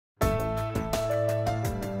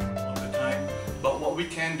we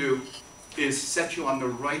can do is set you on the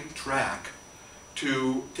right track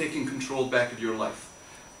to taking control back of your life.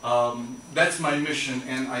 That's my mission,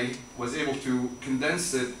 and I was able to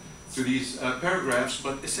condense it to these paragraphs,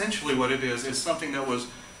 but essentially what it is something that was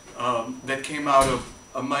that came out of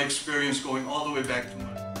my experience going all the way back to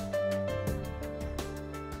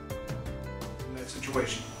that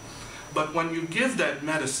situation. But when you give that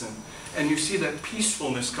medicine and you see that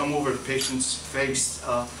peacefulness come over the patient's face,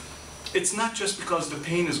 it's not just because the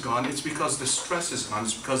pain is gone, it's because the stress is gone,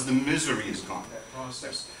 it's because the misery is gone, that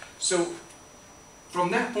process. So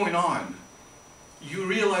from that point on, you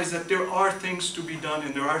realize that there are things to be done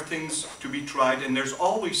and there are things to be tried, and there's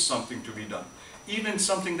always something to be done. Even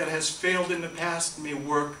something that has failed in the past may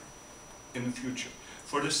work in the future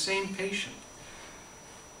for the same patient.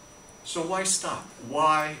 So why stop?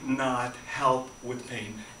 Why not help with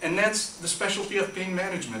pain? And that's the specialty of pain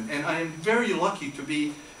management. And I am very lucky to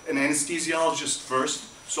be an anesthesiologist first,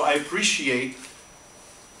 so I appreciate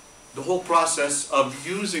the whole process of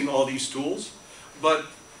using all these tools, but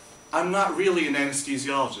I'm not really an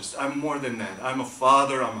anesthesiologist. I'm more than that. I'm a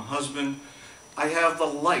father, I'm a husband. I have a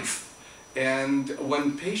life. And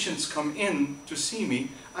when patients come in to see me,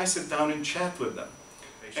 I sit down and chat with them.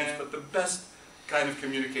 But the best kind of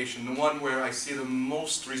communication, the one where I see the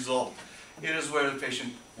most result, it is where the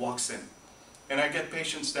patient walks in. And I get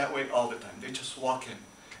patients that way all the time. They just walk in.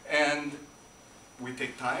 And we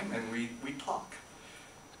take time and we talk.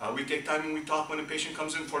 We take time and we talk when a patient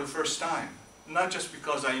comes in for the first time. Not just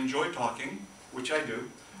because I enjoy talking, which I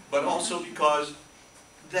do, but also because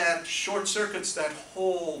that short circuits that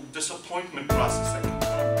whole disappointment process that can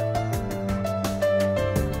come.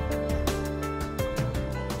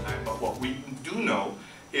 But what we do know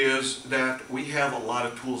is that we have a lot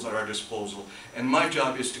of tools at our disposal, and my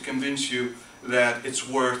job is to convince you that it's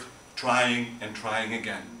worth trying and trying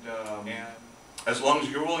again. And as long as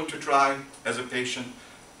you're willing to try as a patient,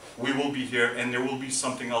 we will be here, and there will be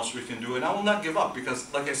something else we can do. And I will not give up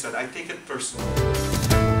because, like I said, I take it personally.